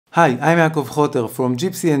Hi, I'm Yaakov from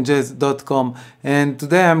gypsyandjazz.com, and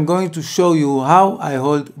today I'm going to show you how I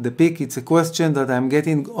hold the pick. It's a question that I'm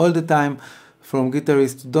getting all the time from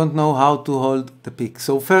guitarists who don't know how to hold the pick.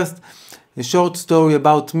 So first, a short story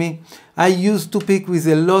about me. I used to pick with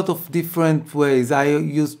a lot of different ways. I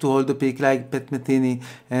used to hold the pick like Pat Metheny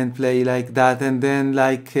and play like that, and then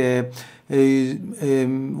like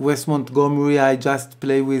Wes Montgomery, I just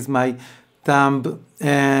play with my thumb,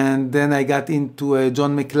 and then I got into a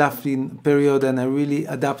John Mclaughlin period, and I really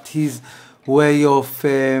adapt his way of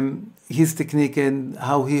his technique and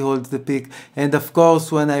how he holds the pick. And of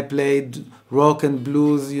course, when I played rock and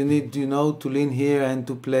blues, you need, to lean here and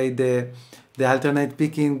to play the alternate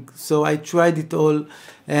picking. So I tried it all,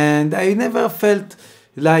 and I never felt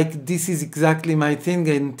like this is exactly my thing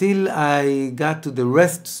until I got to the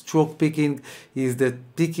rest stroke picking. Is the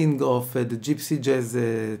picking of the Gypsy jazz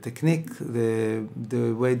technique,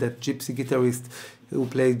 the way that Gypsy guitarists who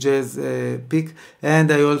play jazz pick.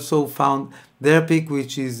 And I also found their pick,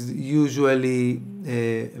 which is usually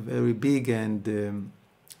very big and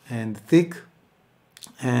thick.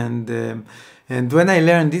 And when I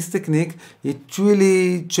learned this technique, it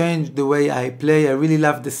really changed the way I play. I really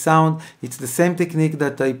love the sound. It's the same technique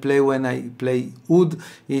that I play when I play oud.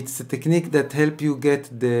 It's a technique that helps you get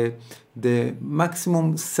the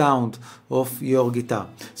maximum sound of your guitar.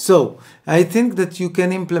 So I think that you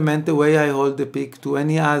can implement the way I hold the pick to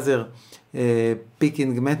any other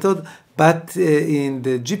picking method. But in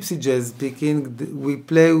the Gypsy jazz picking, we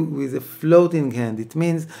play with a floating hand. It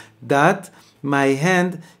means that my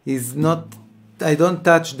hand is not, I don't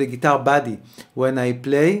touch the guitar body when I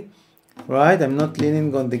play, right? I'm not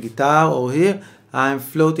leaning on the guitar or here. I'm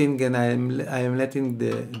floating and I'm letting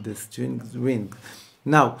the strings ring.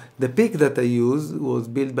 Now, the pick that I use was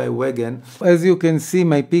built by Wagon. As you can see,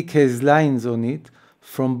 my pick has lines on it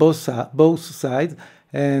from both sides,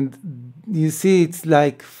 and you see it's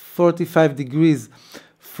like 45 degrees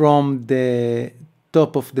from the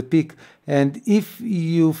top of the pick. And if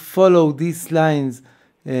you follow these lines,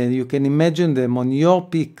 and you can imagine them on your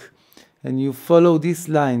pick, and you follow these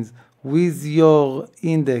lines with your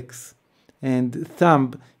index and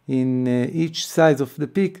thumb in each side of the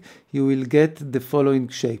pick, you will get the following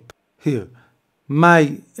shape. Here,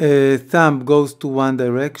 my thumb goes to one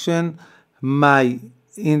direction, my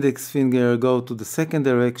index finger goes to the second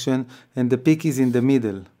direction, and the pick is in the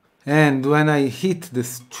middle. And when I hit the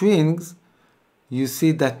strings, you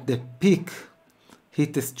see that the pick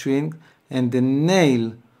hit the string, and the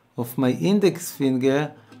nail of my index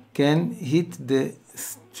finger can hit the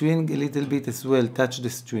string a little bit as well, touch the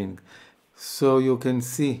string. So you can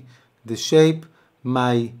see the shape.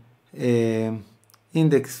 My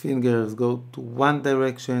index fingers go to one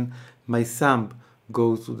direction, my thumb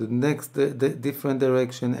goes to the next different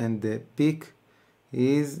direction, and the pick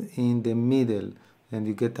is in the middle, and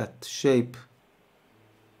you get that shape.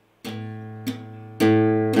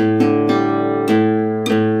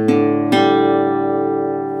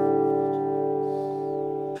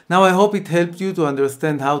 Now I hope it helped you to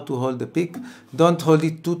understand how to hold the pick. Don't hold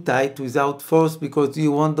it too tight without force, because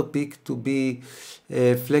you want the pick to be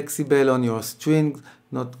flexible on your strings,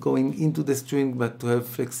 not going into the string, but to have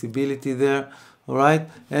flexibility there. Alright,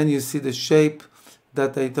 and you see the shape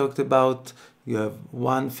that I talked about. You have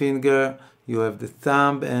one finger, you have the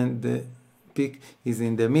thumb, and the pick is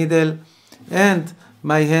in the middle. And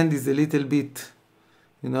my hand is a little bit,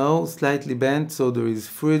 slightly bent, so there is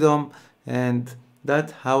freedom, and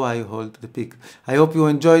that's how I hold the pick. I hope you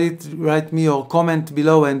enjoyed it. Write me your comment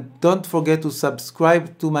below, and don't forget to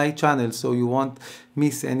subscribe to my channel so you won't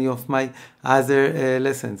miss any of my other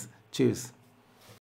lessons. Cheers.